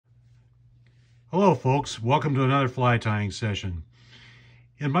Hello folks, welcome to another fly tying session.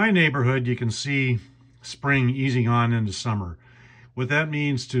 In my neighborhood you can see spring easing on into summer. What that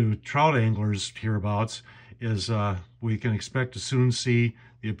means to trout anglers hereabouts is we can expect to soon see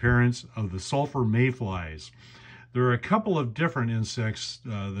the appearance of the sulfur mayflies. There are a couple of different insects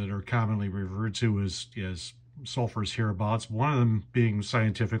that are commonly referred to as sulfurs hereabouts, one of them being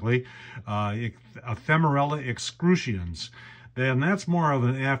scientifically Ephemerella excrucians. And that's more of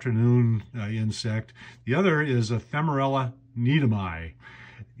an afternoon insect. The other is Ephemerella needhami.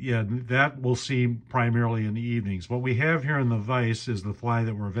 Yeah, that we'll see primarily in the evenings. What we have here in the vise is the fly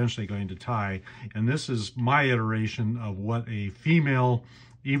that we're eventually going to tie, and this is my iteration of what a female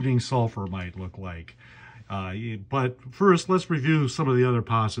evening sulfur might look like. But first, let's review some of the other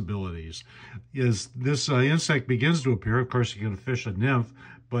possibilities. As this insect begins to appear, of course, you can fish a nymph,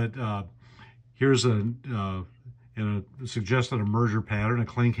 but here's in a suggested emerger pattern, a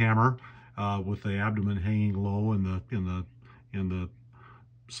clink hammer with the abdomen hanging low in the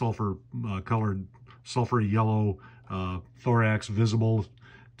sulfur colored sulfur yellow thorax visible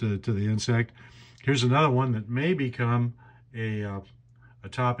to the insect. Here's another one that may become a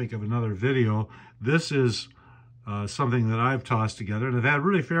topic of another video. This is something that I've tossed together and I've had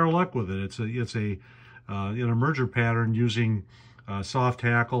really fair luck with it. It's an emerger pattern using soft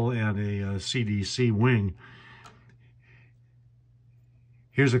hackle and a CDC wing.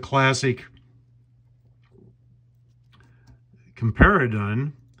 Here's a classic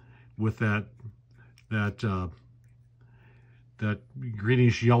comparadon with that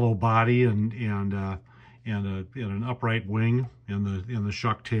greenish yellow body and an upright wing in the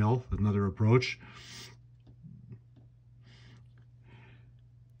shuck tail. Another approach.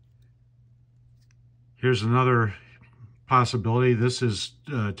 Here's another possibility. This is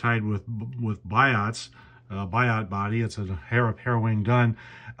tied with biots. Biot body. It's a hair wing done.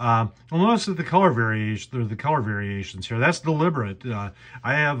 You'll notice that the color variations here. That's deliberate. I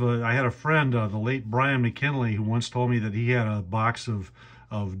had a friend, the late Brian McKinley, who once told me that he had a box of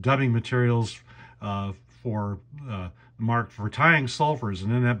dubbing materials marked for tying sulfurs,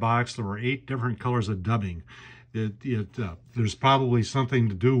 and in that box there were 8 different colors of dubbing. There's probably something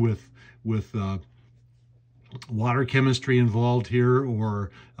to do with water chemistry involved here,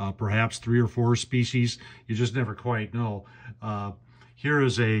 or perhaps 3 or 4 species. You just never quite know. Here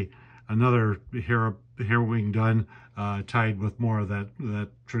is another hair wing done, tied with more of that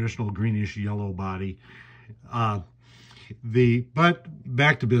traditional greenish yellow body. But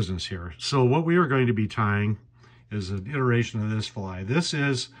back to business here. So what we are going to be tying is an iteration of this fly. This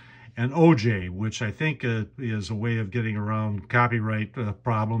is an OJ, which I think is a way of getting around copyright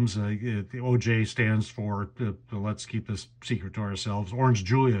problems. The OJ stands for, let's keep this secret to ourselves, Orange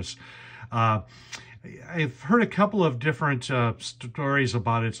Julius. I've heard a couple of different stories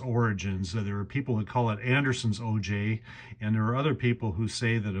about its origins. There are people who call it Anderson's OJ, and there are other people who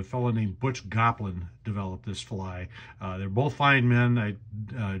say that a fellow named Butch Goplin developed this fly. They're both fine men. I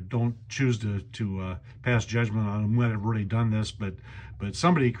don't choose to pass judgment on them when I've really done this, but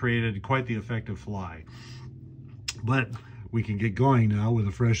somebody created quite the effective fly. But we can get going now with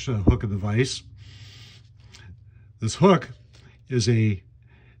a fresh hook of the vise. This hook is a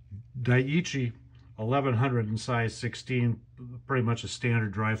Daiichi 1100 in size 16, pretty much a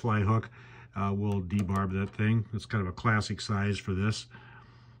standard dry fly hook. We'll debarb that thing. It's kind of a classic size for this.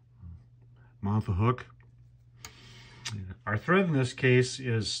 Mount the hook. Our thread in this case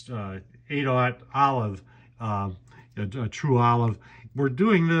is 8/0 olive, a true olive. We're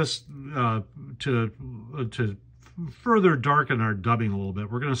doing this to further darken our dubbing a little bit.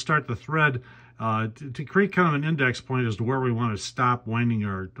 We're going to start the thread to create kind of an index point as to where we want to stop winding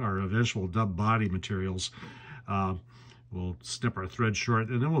our eventual dub body materials. We'll snip our thread short,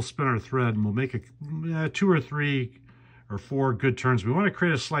 and then we'll spin our thread, and we'll make 2 or 3 or 4 good turns. We want to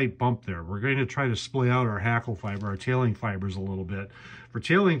create a slight bump there. We're going to try to splay out our hackle fiber, our tailing fibers a little bit. For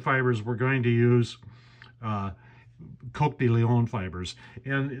tailing fibers, we're going to use Coq de Leon fibers,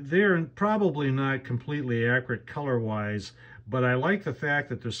 and they're probably not completely accurate color-wise, but I like the fact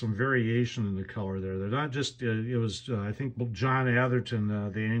that there's some variation in the color there. They're not just, it was, I think, John Atherton,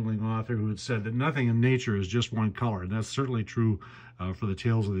 the angling author, who had said that nothing in nature is just one color, and that's certainly true for the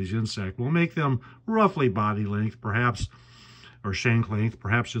tails of these insects. We'll make them roughly body length, perhaps, or shank length,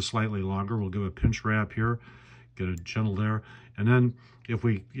 perhaps just slightly longer. We'll give a pinch wrap here, get a gentle there, and then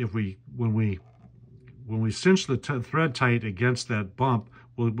when we cinch the thread tight against that bump,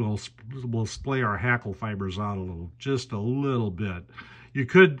 we'll splay our hackle fibers out just a little bit. You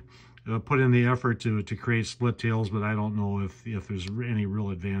could put in the effort to create split tails, but I don't know if there's any real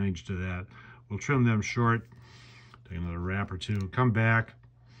advantage to that. We'll trim them short, take another wrap or two, come back,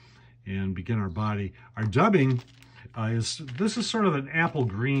 and begin our body. Our dubbing this is sort of an apple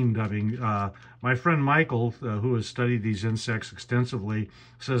green dubbing. My friend Michael, who has studied these insects extensively,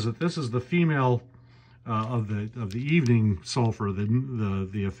 says that this is the female of the evening sulfur, the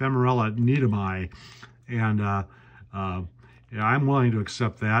Ephemerella needhami, and yeah, I'm willing to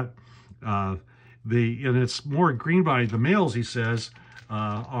accept that. And it's more green bodied. The males, he says,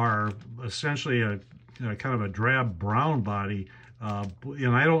 are essentially a kind of a drab brown body,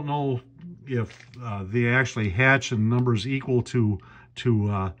 and I don't know if they actually hatch in numbers equal to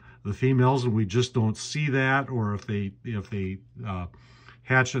the females, and we just don't see that, or if they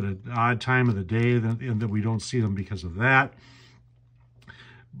hatch at an odd time of the day, and that we don't see them because of that.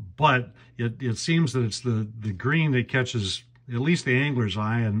 But it seems that it's the green that catches at least the angler's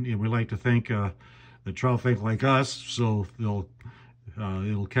eye, and we like to think the trout think like us, so it'll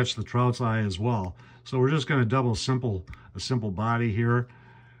catch the trout's eye as well. So we're just going to double a simple body here.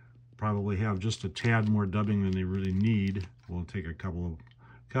 Probably have just a tad more dubbing than they really need. We'll take a couple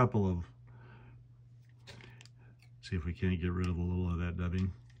of see if we can't get rid of a little of that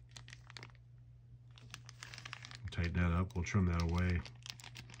dubbing. Tighten that up. We'll trim that away.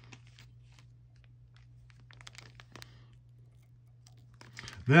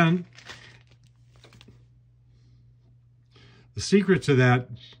 Then the secret to that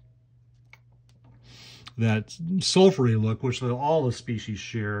sulfury look, which all the species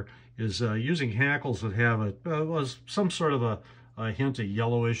share, is using hackles that have some sort of a hint of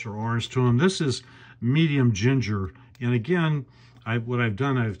yellowish or orange to them. This is medium ginger, and again, what I've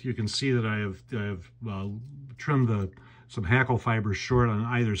done, you can see that I have trimmed some hackle fibers short on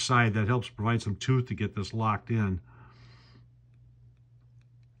either side. That helps provide some tooth to get this locked in.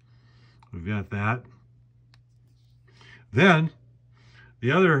 We've got that. Then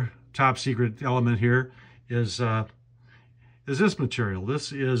the other top secret element here is this material.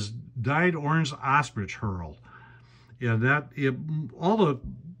 This is dyed orange ostrich herl, and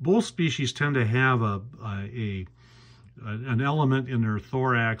both species tend to have an element in their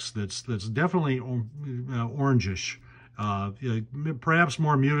thorax that's definitely orangish. Perhaps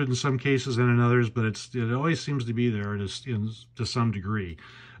more muted in some cases than in others, but it always seems to be there to some degree.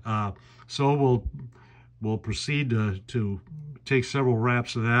 So we'll proceed to take several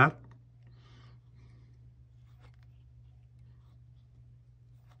wraps of that.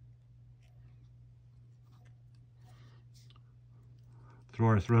 Throw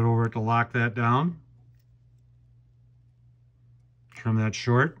our thread over it to lock that down. Trim that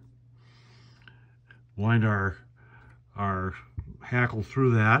short. Wind our hackle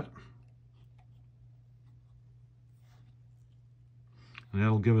through that. And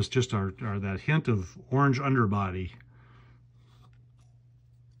that'll give us just that hint of orange underbody.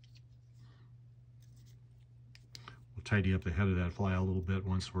 We'll tidy up the head of that fly a little bit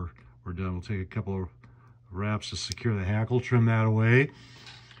once we're done. We'll take a couple of wraps to secure the hackle, trim that away.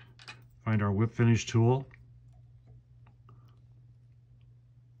 Find our whip finish tool.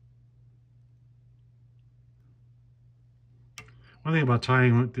 One thing about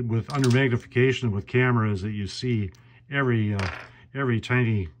tying with under magnification with camera is that you see every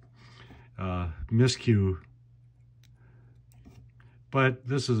tiny miscue. But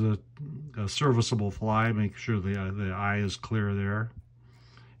this is a serviceable fly. Make sure the eye is clear there.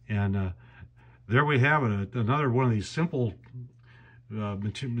 And there we have it, another one of these simple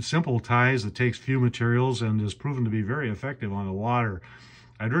ties that takes few materials and is proven to be very effective on the water.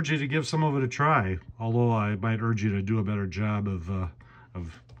 I'd urge you to give some of it a try, although I might urge you to do a better job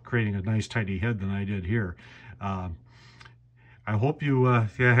of creating a nice tidy head than I did here. I hope you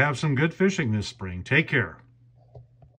have some good fishing this spring. Take care.